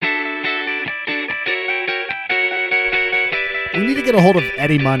We need to get a hold of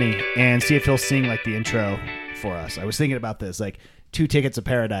Eddie Money and see if he'll sing like the intro for us. I was thinking about this, like 2 Tickets to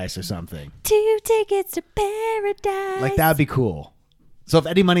Paradise or something. 2 Tickets to Paradise. Like that would be cool. So if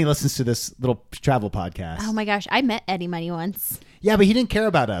Eddie Money listens to this little travel podcast. Oh my gosh, I met Eddie Money once. Yeah, but he didn't care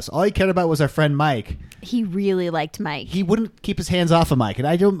about us. All he cared about was our friend Mike. He really liked Mike. He wouldn't keep his hands off of Mike. And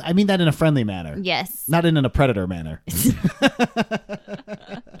I mean that in a friendly manner. Yes. Not in a predator manner.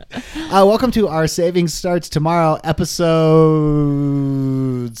 Welcome to Our Savings Starts Tomorrow, episode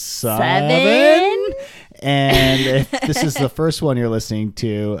 7. And if this is the first one you're listening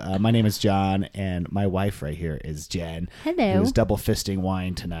to, my name is John, and my wife right here is Jen. Hello. Who's double fisting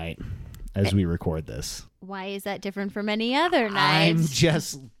wine tonight as we record this. Why is that different from any other I'm nights?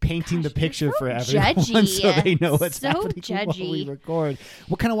 just painting the picture so for everyone judgy. so they know what's So happening while we judgy. record.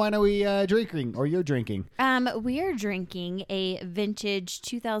 What kind of wine are we drinking, or you're drinking? We are drinking a vintage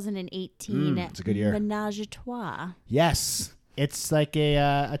 2018 it's a good year. Menage a Trois. Yes. It's like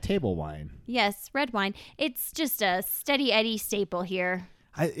a table wine. Yes, red wine. It's just a steady Eddie staple here.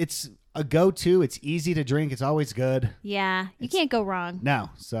 It's a go-to. It's easy to drink. It's always good. Yeah, you can't go wrong. No,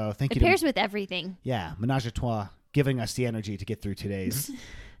 so thank It you. pairs with everything. Yeah, Menage a Trois, giving us the energy to get through today's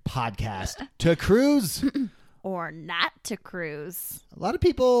podcast. To cruise. Or not to cruise. A lot of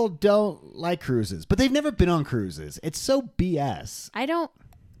people don't like cruises, but they've never been on cruises. It's so BS.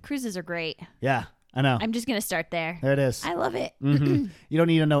 Cruises are great. Yeah, I know. I'm just going to start there. There it is. I love it. You don't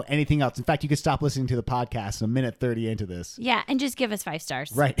need to know anything else. In fact, you could stop listening to the podcast a minute 30 into this. Yeah, and just give us 5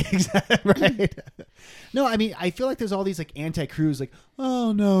 stars. Right, exactly. Right. No, I mean, I feel like there's all these like anti-cruise, like,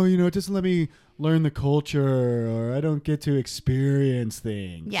 oh no, it doesn't let me learn the culture, or I don't get to experience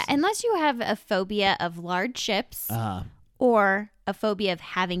things. Yeah, unless you have a phobia of large ships or a phobia of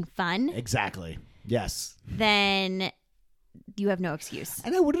having fun, Exactly. Yes. then you have no excuse.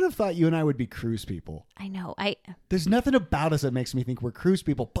 And I wouldn't have thought you and I would be cruise people. I know. There's nothing about us that makes me think we're cruise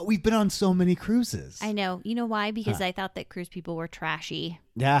people, but we've been on so many cruises. I know. You know why? Because I thought that cruise people were trashy.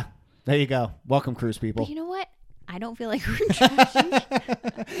 Yeah. There you go. Welcome, cruise people. But you know what? I don't feel like we're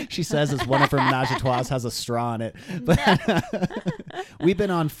trashy. She says as one of her menage a trois has a straw in it. But we've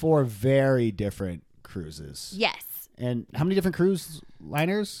been on 4 very different cruises. Yes. And how many different cruise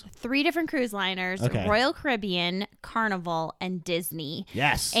liners? 3 different cruise liners, Okay. Royal Caribbean, Carnival, and Disney.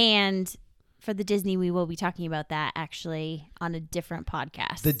 Yes. And for the Disney, we will be talking about that actually on a different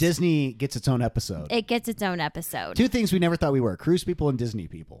podcast. The Disney gets its own episode. It gets its own episode. 2 things we never thought we were: cruise people and Disney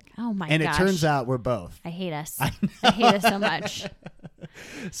people. Oh my and gosh. it turns out we're both. I hate us. I hate us so much.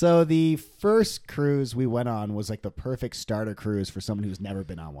 So the first cruise we went on was like the perfect starter cruise for someone who's never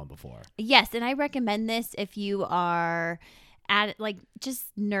been on one before. Yes, and I recommend this if you are just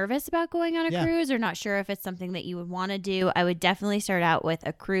nervous about going on a Yeah. cruise or not sure if it's something that you would want to do. I would definitely start out with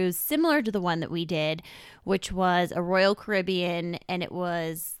a cruise similar to the one that we did, which was a Royal Caribbean, and it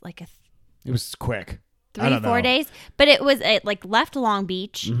was like It was quick. 3-4 days, but it was left Long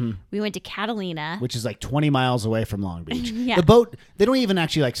Beach. Mm-hmm. We went to Catalina, Which is like 20 miles away from Long Beach. Yeah. The boat, they don't even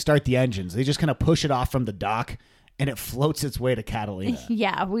actually like start the engines. They just kind of push it off from the dock and it floats its way to Catalina.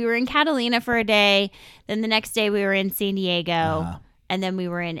 Yeah, we were in Catalina for a day. Then the next day we were in San Diego, and then we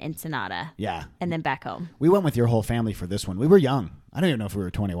were in Ensenada, Yeah. and then back home. We went with your whole family for this one. We were young. I don't even know if we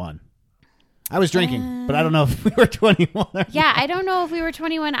were 21. I was drinking, but I don't know if we were 21. Yeah, I don't know if we were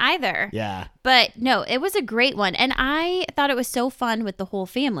 21 either. Yeah. But no, it was a great one. And I thought it was so fun with the whole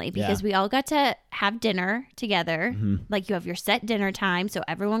family because we all got to have dinner together. Like you have your set dinner time. So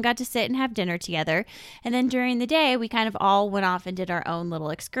everyone got to sit and have dinner together. And then during the day, we kind of all went off and did our own little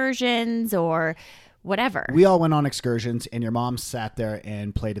excursions or whatever. We all went on excursions and your mom sat there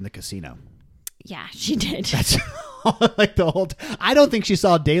and played in the casino. Yeah, she did. That's like the whole I don't think she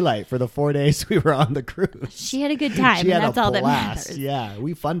saw daylight for the 4 days we were on the cruise. She had a good time. She had and that's a all blast. that matters. Yeah,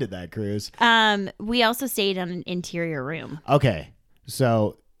 we funded that cruise. We also stayed on an interior room. Okay,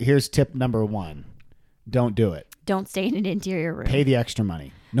 so here's tip number 1. Don't do it. Don't stay in an interior room. Pay the extra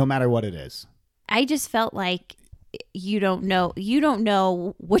money, no matter what it is. I just felt like you don't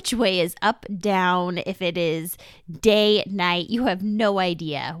know which way is up, down, if it is day, night. You have no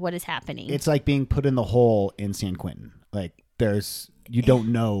idea what is happening. It's like being put in the hole in San Quentin. Like you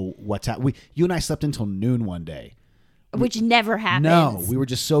don't know what's happening. You and I slept until noon one day. Which never happens. No, we were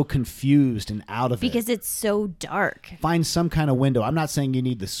just so confused and out of because it. it's so dark. Find some kind of window. I'm not saying you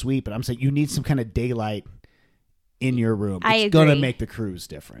need the suite, but I'm saying you need some kind of daylight in your room. It's going to make the cruise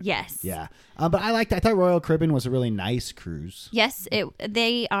different. Yes. Yeah. But I thought Royal Caribbean was a really nice cruise. Yes,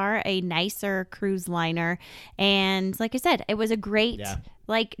 they are a nicer cruise liner. And like I said, it was a great,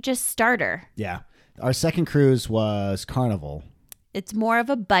 just starter. Yeah. Our second cruise was Carnival. It's more of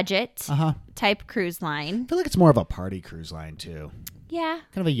a budget Uh-huh. type cruise line. I feel like it's more of a party cruise line, too. Yeah.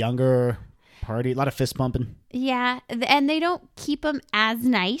 Kind of a younger party. A lot of fist pumping. Yeah. And they don't keep them as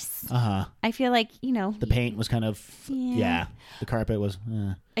nice. Uh-huh. I feel like, The paint was kind of... Yeah. The carpet was...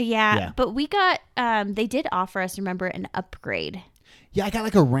 Yeah. But we got... they did offer us, remember, an upgrade. Yeah, I got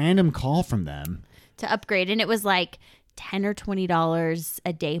like a random call from them. To upgrade. And it was like $10 or $20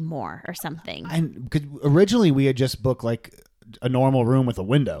 a day more or something. And cause originally we had just booked like a normal room with a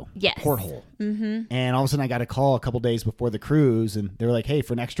window. Yes. Porthole. Mm-hmm. And all of a sudden I got a call a couple days before the cruise and they were like, hey,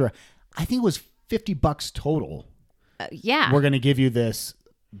 for an extra... I think it was $50 total. Yeah. We're going to give you this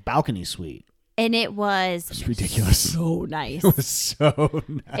balcony suite. And it was... It's ridiculous. So nice. It was so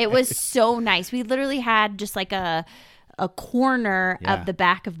nice. It was so nice. We literally had just like a corner of the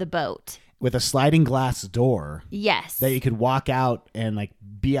back of the boat. With a sliding glass door. Yes. That you could walk out and like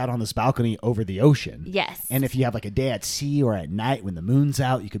be out on this balcony over the ocean. Yes. And if you have like a day at sea or at night when the moon's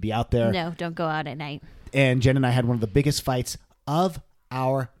out, you could be out there. No, don't go out at night. And Jen and I had one of the biggest fights of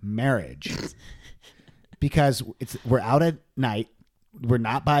our marriage. Because we're out at night. We're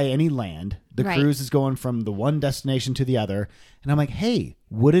not by any land. The cruise is going from the one destination to the other. And I'm like, hey,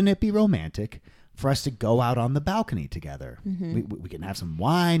 wouldn't it be romantic for us to go out on the balcony together? Mm-hmm. We can have some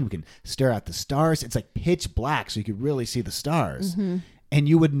wine. We can stare at the stars. It's like pitch black, so you could really see the stars. Mm-hmm. And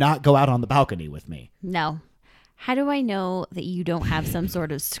you would not go out on the balcony with me. No. How do I know that you don't have some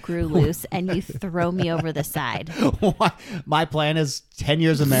sort of screw loose and you throw me over the side? My plan is 10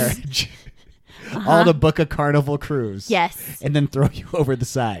 years of marriage. All to book a Carnival cruise. Yes. And then throw you over the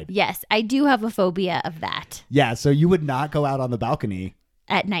side. Yes. I do have a phobia of that. Yeah. So you would not go out on the balcony.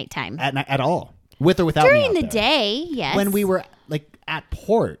 At nighttime. At night, at all. With or without During me the day, yes. When we were like at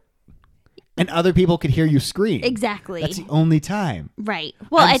port and other people could hear you scream. Exactly. That's the only time. Right.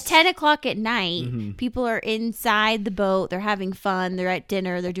 Well, at 10 o'clock at night, people are inside the boat. They're having fun. They're at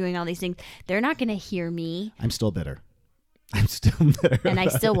dinner. They're doing all these things. They're not going to hear me. I'm still bitter. And I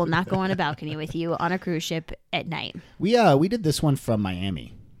still will not go on a balcony with you on a cruise ship at night. We did this one from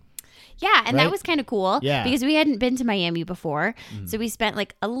Miami. Yeah, and right? that was kind of cool. Yeah. Because we hadn't been to Miami before. So we spent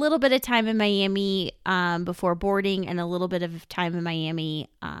like a little bit of time in Miami before boarding and a little bit of time in Miami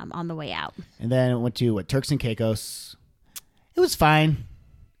on the way out. And then went to Turks and Caicos. It was fine.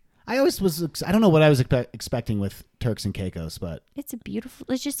 I don't know what I was expecting with Turks and Caicos, but it's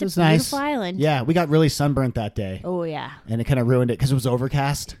just a nice. beautiful island. Yeah, we got really sunburnt that day. Oh, yeah. And it kind of ruined it because it was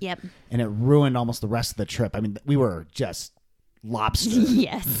overcast. Yep. And it ruined almost the rest of the trip. I mean, we were just lobster.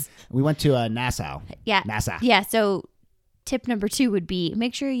 Yes. We went to Nassau. Yeah. Nassau. Yeah, so tip number 2 would be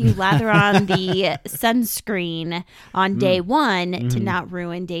make sure you lather on the sunscreen on day 1 to not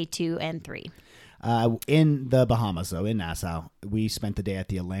ruin day 2 and 3. In the Bahamas, though, in Nassau, we spent the day at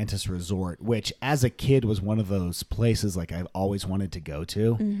the Atlantis Resort, which as a kid was one of those places like I've always wanted to go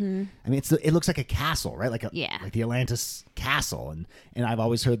to. Mm-hmm. I mean, it looks like a castle, right? Like the Atlantis castle, and I've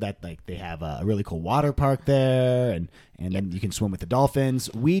always heard that like they have a really cool water park there, and then you can swim with the dolphins.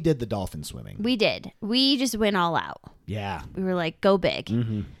 We did the dolphin swimming. We did. We just went all out. Yeah. We were like, go big.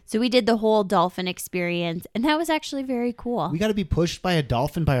 Mm-hmm. So we did the whole dolphin experience, and that was actually very cool. We got to be pushed by a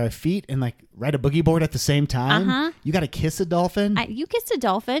dolphin by our feet and like ride a boogie board at the same time. Uh-huh. You got to kiss a dolphin. You kissed a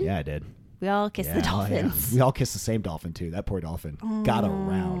dolphin? Yeah, I did. We all kissed the dolphins. Yeah. We all kissed the same dolphin too. That poor dolphin got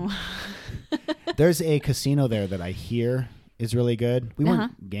around. There's a casino there that I hear is really good. We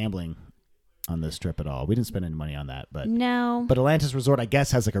weren't gambling on this trip at all. We didn't spend any money on that, but no. But Atlantis Resort, I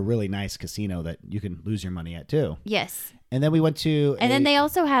guess, has like a really nice casino that you can lose your money at too. Yes. And then we went to, then they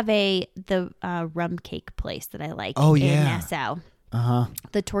also have the rum cake place that I like. Oh, in yeah. Nassau. Uh-huh.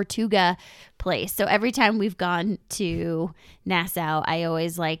 The Tortuga place. So every time we've gone to Nassau, I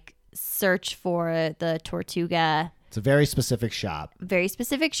always like search for the Tortuga. It's a very specific shop.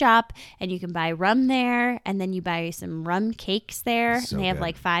 And you can buy rum there, and then you buy some rum cakes there. So and they have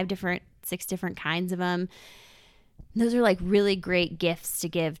good. like 6 different kinds of them. Those are like really great gifts to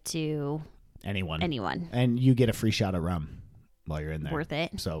give to anyone. And you get a free shot of rum while you're in there. Worth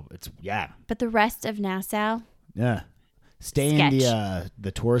it. So it's, yeah. But the rest of Nassau, yeah. Stay in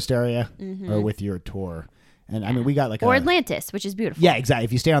the tourist area or with your tour. And I mean, we got like Atlantis, which is beautiful. Yeah, exactly.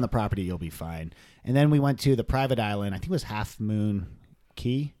 If you stay on the property, you'll be fine. And then we went to the private island. I think it was Half Moon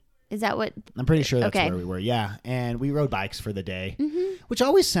Key. Is that what? I'm pretty sure that's where we were. Yeah. And we rode bikes for the day, which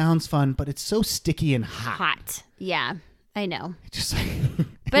always sounds fun, but it's so sticky and hot. Yeah, I know. Just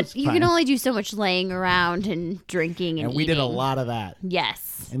but you can only do so much laying around and drinking and we eating. did a lot of that.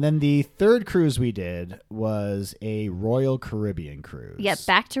 Yes. And then the third cruise we did was a Royal Caribbean cruise. Yep,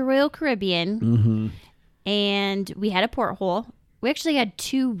 back to Royal Caribbean. Mm-hmm. And we had a porthole. We actually had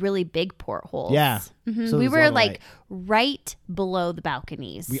 2 really big portholes. Yeah. Mm-hmm. So we there's a were lot of like right below the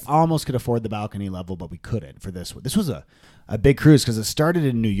balconies. We almost could afford the balcony level, but we couldn't for this one. This was a big cruise because it started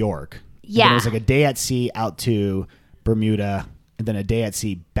in New York. Yeah. And it was like a day at sea out to Bermuda and then a day at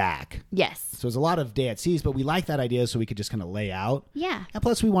sea back. Yes. So it was a lot of day at seas, but we liked that idea so we could just kind of lay out. Yeah. And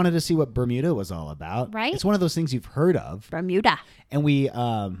plus we wanted to see what Bermuda was all about. Right. It's one of those things you've heard of. Bermuda. And we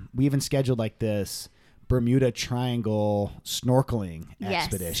even scheduled like this Bermuda Triangle snorkeling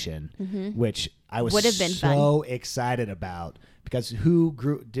expedition, which I was Would have been so excited about because who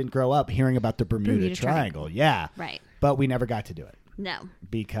didn't grow up hearing about the Bermuda Triangle? Yeah. Right. But we never got to do it. No.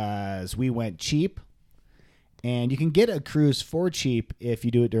 Because we went cheap. And you can get a cruise for cheap if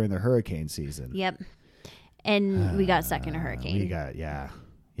you do it during the hurricane season. Yep. And we got stuck in a hurricane.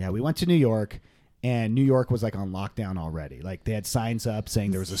 Yeah, we went to New York, and New York was like on lockdown already. Like they had signs up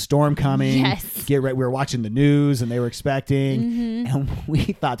saying there was a storm coming. Yes. Get ready. We were watching the news, and they were expecting. And we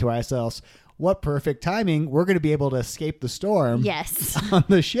thought to ourselves, what perfect timing. We're going to be able to escape the storm on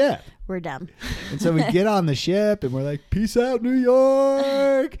the ship. We're dumb. And so we get on the ship, and we're like, peace out, New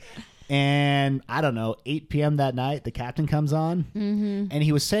York. And I don't know, 8 p.m. that night, the captain comes on, and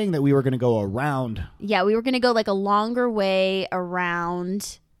he was saying that we were going to go around. Yeah, we were going to go like a longer way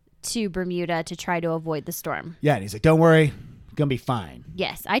around to Bermuda to try to avoid the storm. Yeah, and he's like, don't worry, going to be fine.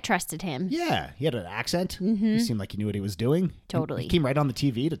 Yes, I trusted him. Yeah, he had an accent. He seemed like he knew what he was doing. Totally. He came right on the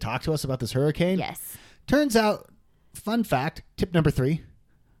TV to talk to us about this hurricane. Yes. Turns out, fun fact, tip number 3,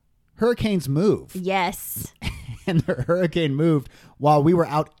 hurricanes move. Yes. And the hurricane moved while we were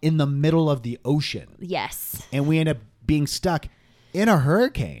out in the middle of the ocean. Yes. And we ended up being stuck in a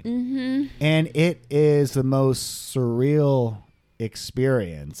hurricane. And it is the most surreal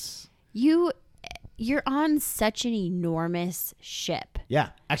experience. You're on such an enormous ship. Yeah.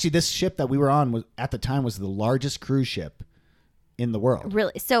 Actually, this ship that we were on was at the time was the largest cruise ship in the world.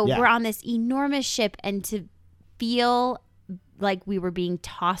 Really? So Yeah. we're on this enormous ship, and to feel like we were being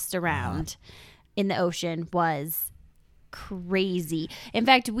tossed around in the ocean was crazy. In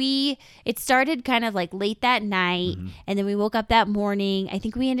fact, it started kind of like late that night, and then we woke up that morning. I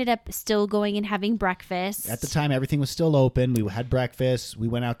think we ended up still going and having breakfast. At the time, everything was still open. We had breakfast. We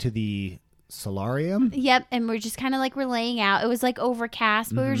went out to the solarium. Yep, and we're just kind of like we're laying out. It was like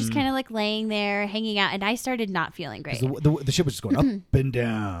overcast, but we were just kind of like laying there, hanging out, and I started not feeling great. The ship was just going up and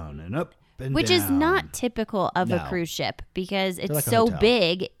down and up and Which down. is not typical of No. a cruise ship because it's like a so hotel.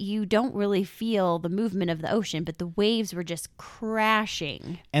 big, you don't really feel the movement of the ocean, but the waves were just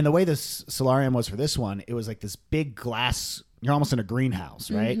crashing. And the way this solarium was for this one, it was like this big glass. You're almost in a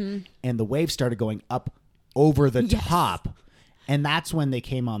greenhouse, right? And the waves started going up over the top. And that's when they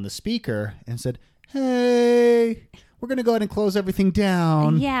came on the speaker and said, hey, we're going to go ahead and close everything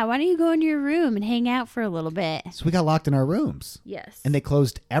down. Yeah, why don't you go into your room and hang out for a little bit? So we got locked in our rooms. Yes. And they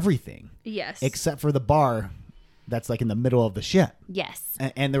closed everything. Yes. Except for the bar that's like in the middle of the ship. Yes.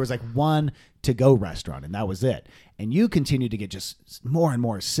 And there was like one to-go restaurant, and that was it. And you continued to get just more and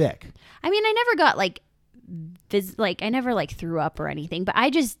more sick. I mean, I never got I never like threw up or anything, but I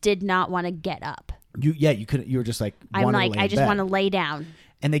just did not want to get up. You couldn't. You were just like, I'm like, I just want to lay down.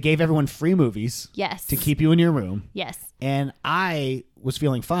 And they gave everyone free movies. Yes. To keep you in your room. Yes. And I was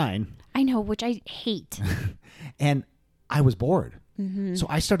feeling fine. I know, which I hate. And I was bored. So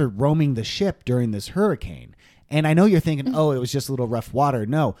I started roaming the ship during this hurricane. And I know you're thinking, oh, it was just a little rough water.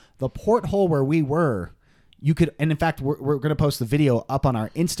 No, the porthole where we were, you could, and in fact, we're going to post the video up on our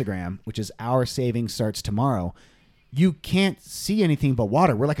Instagram, which is Our Savings Starts Tomorrow. You can't see anything but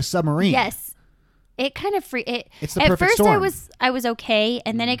water. We're like a submarine. Yes. It kind of It's the at perfect first storm. I was okay,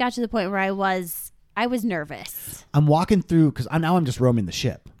 and then it got to the point where I was nervous. I'm walking through, because I'm just roaming the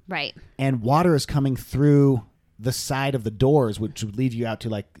ship. Right. And water is coming through the side of the doors, which would lead you out to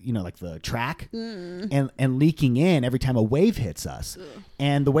like the track and leaking in every time a wave hits us.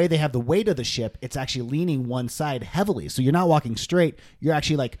 And the way they have the weight of the ship, it's actually leaning one side heavily. So you're not walking straight. You're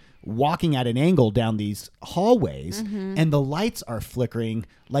actually like walking at an angle down these hallways, and the lights are flickering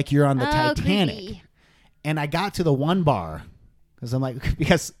like you're on the Titanic. Creepy. And I got to the one bar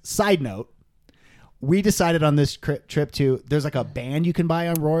because side note, we decided on this trip there's like a band you can buy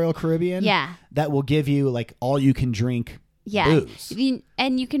on Royal Caribbean. Yeah. That will give you like all you can drink booze.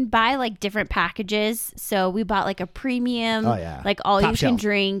 And you can buy like different packages. So we bought like a premium, like all Top you shelf. can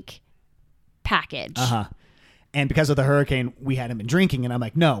drink package. And because of the hurricane, we hadn't been drinking. And I'm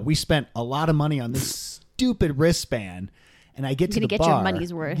like, no, we spent a lot of money on this stupid wristband. And I get to the get bar. your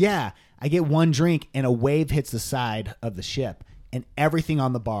money's worth. Yeah. I get one drink and a wave hits the side of the ship and everything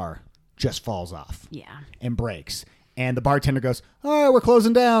on the bar just falls off. Yeah. And breaks. And the bartender goes, all right, we're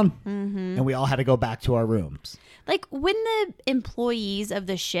closing down. And we all had to go back to our rooms. Like when the employees of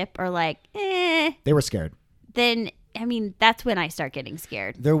the ship are like, They were scared. Then, I mean, that's when I start getting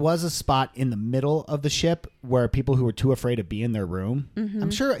scared. There was a spot in the middle of the ship where people who were too afraid to be in their room.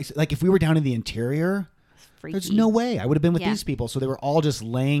 I'm sure, like, if we were down in the interior, Freaky. there's no way I would have been with these people. So they were all just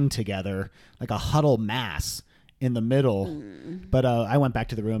laying together like a huddle mass in the middle. But I went back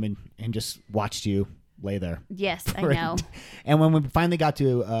to the room and just watched you lay there. Yes, I know. And when we finally got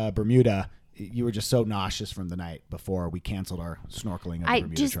to Bermuda, you were just so nauseous from the night before we canceled our snorkeling.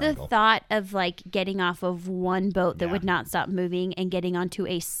 The thought of like getting off of one boat that would not stop moving and getting onto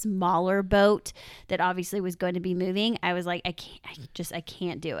a smaller boat that obviously was going to be moving. I was like, I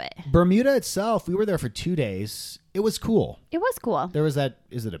can't do it. Bermuda itself, we were there for 2 days. It was cool. It was cool. There was that,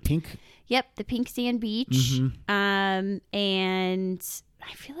 is it a pink? Yep. The pink sand beach. And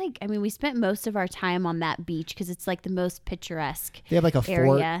I feel like, I mean, we spent most of our time on that beach because it's like the most picturesque. They have like a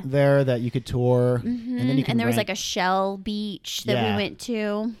area. fort there that you could tour. And then you can there was like a shell beach that we went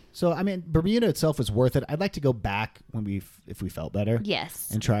to. So, I mean, Bermuda itself was worth it. I'd like to go back if we felt better.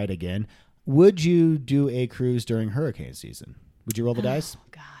 Yes. And try it again. Would you do a cruise during hurricane season? Would you roll the dice? Oh,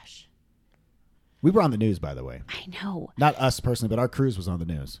 gosh. We were on the news, by the way. I know. Not us personally, but our cruise was on the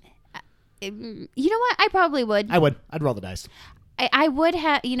news. You know what? I probably would. I would. I'd roll the dice. I would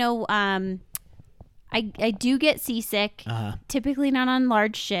have, I do get seasick, typically not on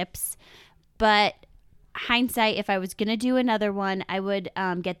large ships, but hindsight, if I was going to do another one, I would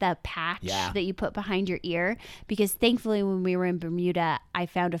get that patch that you put behind your ear, because thankfully when we were in Bermuda, I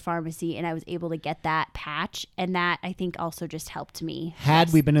found a pharmacy and I was able to get that patch, and that I think also just helped me.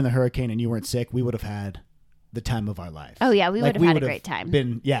 Had we been in the hurricane and you weren't sick, we would have had the time of our life. Oh yeah, we would have had a great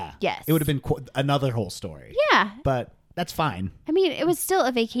time. Yes. It would have been another whole story. Yeah. But that's fine. I mean, it was still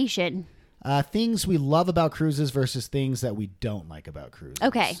a vacation. Things we love about cruises versus things that we don't like about cruises.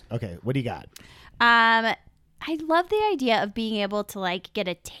 Okay. What do you got? I love the idea of being able to like get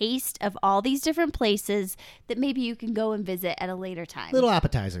a taste of all these different places that maybe you can go and visit at a later time. Little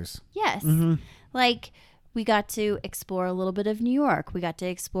appetizers. Yes. Like we got to explore a little bit of New York. We got to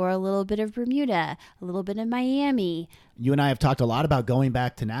explore a little bit of Bermuda, a little bit of Miami. You and I have talked a lot about going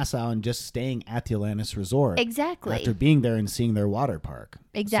back to Nassau and just staying at the Atlantis Resort. Exactly. After being there and seeing their water park.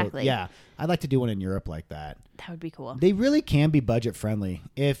 Exactly. So, yeah. I'd like to do one in Europe like that. That would be cool. They really can be budget friendly.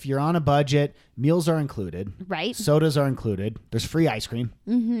 If you're on a budget, meals are included. Right. Sodas are included. There's free ice cream,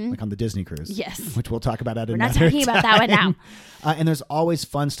 like on the Disney cruise. Yes. Which we'll talk about at another time. We're not talking about that one now. And there's always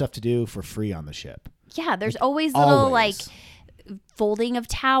fun stuff to do for free on the ship. Yeah, there's always little like folding of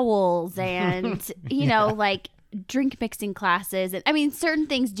towels and, like drink mixing classes. And I mean, certain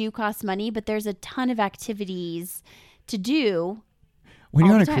things do cost money, but there's a ton of activities to do. When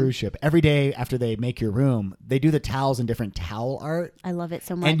you're on a cruise ship, every day after they make your room, they do the towels and different towel art. I love it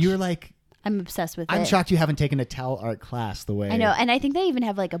so much. And you're like, I'm obsessed with it. I'm shocked you haven't taken a towel art class the way. I know. And I think they even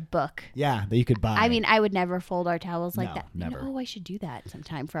have like a book. Yeah, that you could buy. I mean, I would never fold our towels like that. Never. Oh, I should do that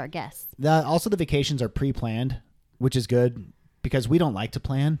sometime for our guests. Also, the vacations are pre-planned, which is good because we don't like to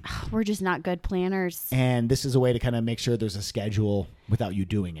plan. We're just not good planners. And this is a way to kind of make sure there's a schedule without you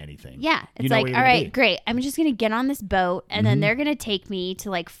doing anything. Yeah. It's like, all right, great. I'm just going to get on this boat and then they're going to take me to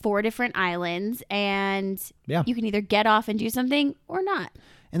like 4 different islands and you can either get off and do something or not.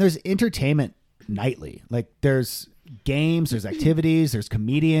 And there's entertainment nightly. Like there's games, there's activities, there's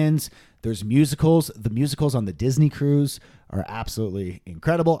comedians, there's musicals. The musicals on the Disney cruise are absolutely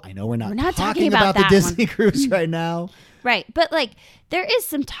incredible. I know we're not talking about the Disney cruise right now. Right. But like there is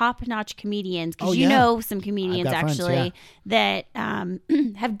some top-notch comedians because you know some comedians actually that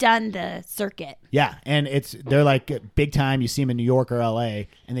have done the circuit. Yeah. And they're like big time. You see them in New York or LA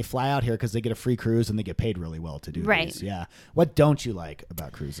and they fly out here because they get a free cruise and they get paid really well to do these. Yeah. What don't you like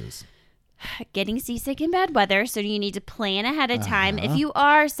about cruises? Getting seasick in bad weather, so you need to plan ahead of time. If you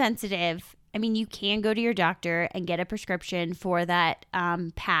are sensitive, I mean, you can go to your doctor and get a prescription for that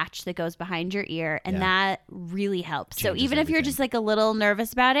patch that goes behind your ear, and that really helps. Changes so even if you're just like a little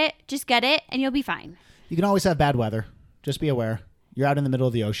nervous about it, just get it and you'll be fine. You can always have bad weather. Just be aware. You're out in the middle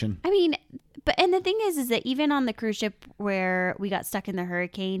of the ocean. I mean, and the thing is that even on the cruise ship where we got stuck in the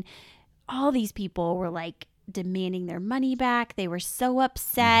hurricane, all these people were like demanding their money back. They were so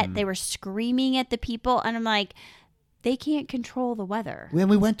upset. They were screaming at the people. And I'm like, they can't control the weather. When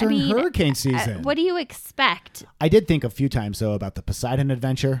we went during hurricane season. What do you expect? I did think a few times, though, about the Poseidon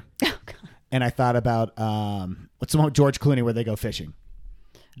Adventure. Oh, God. And I thought about, what's the one with George Clooney where they go fishing?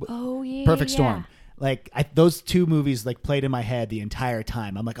 Oh, yeah. Perfect Storm. Like those two movies like played in my head the entire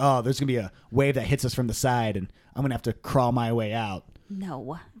time. I'm like, oh, there's going to be a wave that hits us from the side and I'm going to have to crawl my way out.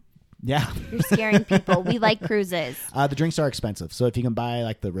 No. Yeah. You're scaring people. We like cruises. The drinks are expensive. So if you can buy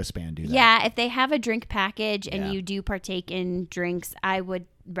like the wristband, do that. Yeah. If they have a drink package and Yeah. you do partake in drinks, I would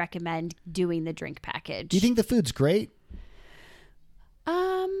recommend doing the drink package. Do you think the food's great?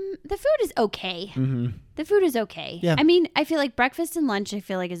 The food is okay. Mm-hmm. The food is okay. Yeah. I mean, I feel like breakfast and lunch, I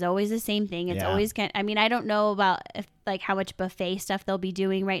feel like is always the same thing. It's Yeah. always I mean, I don't know about like how much buffet stuff they'll be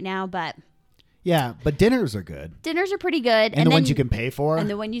doing right now, but Yeah, but dinners are good. dinners are pretty good. And the ones you can pay for. And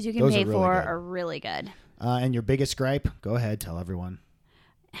the ones you can those pay are really for good. are really good. And your biggest gripe? Go ahead, tell everyone.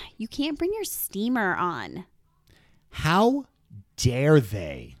 You can't bring your steamer on. How dare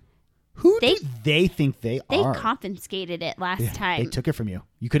they? Who do they think they They are? confiscated it last They time. took it from you.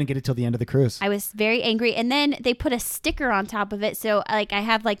 You couldn't get it till the end of the cruise. I was very angry. And then they put a sticker on top of it. So like I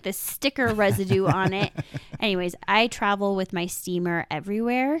have like the sticker residue on it. Anyways, I travel with my steamer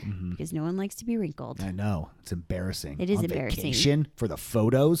everywhere because no one likes to be wrinkled. I know. It's embarrassing. It is On embarrassing. Vacation for the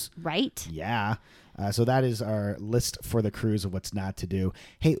photos. Right? Yeah. So that is our list for the cruise of what's not to do.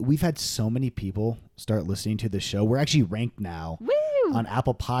 Hey, we've had so many people start listening to the show. We're actually ranked now Woo! on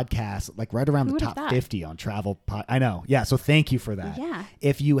Apple Podcasts, like right around Who the would've top thought? 50 on travel. I know. Yeah. So thank you for that. Yeah.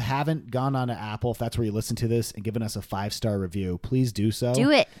 If you haven't gone on to Apple, if that's where you listen to this, and given us a 5-star review, please do so. Do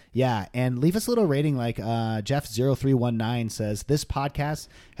it. Yeah. And leave us a little rating like Jeff0319 says, this podcast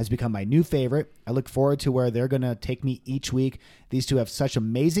has become my new favorite. I look forward to where they're going to take me each week. These two have such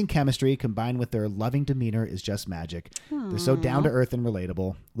amazing chemistry combined with their loving demeanor is just magic. They're so down to earth and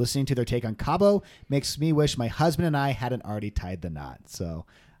relatable. Listening to their take on Cabo makes me wish my husband and I hadn't already tied the knot. So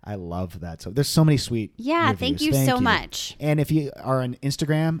I love that. So there's so many sweet Yeah, reviews. thank you so much. And if you are on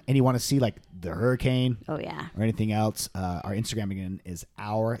Instagram and you want to see like the hurricane Oh, yeah. or anything else, our Instagram again is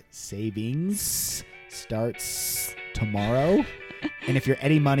Our Savings. Starts tomorrow. And if you're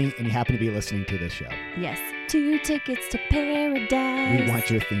Eddie Money and you happen to be listening to this show, Yes. 2 tickets to paradise. we want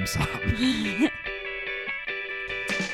your theme song.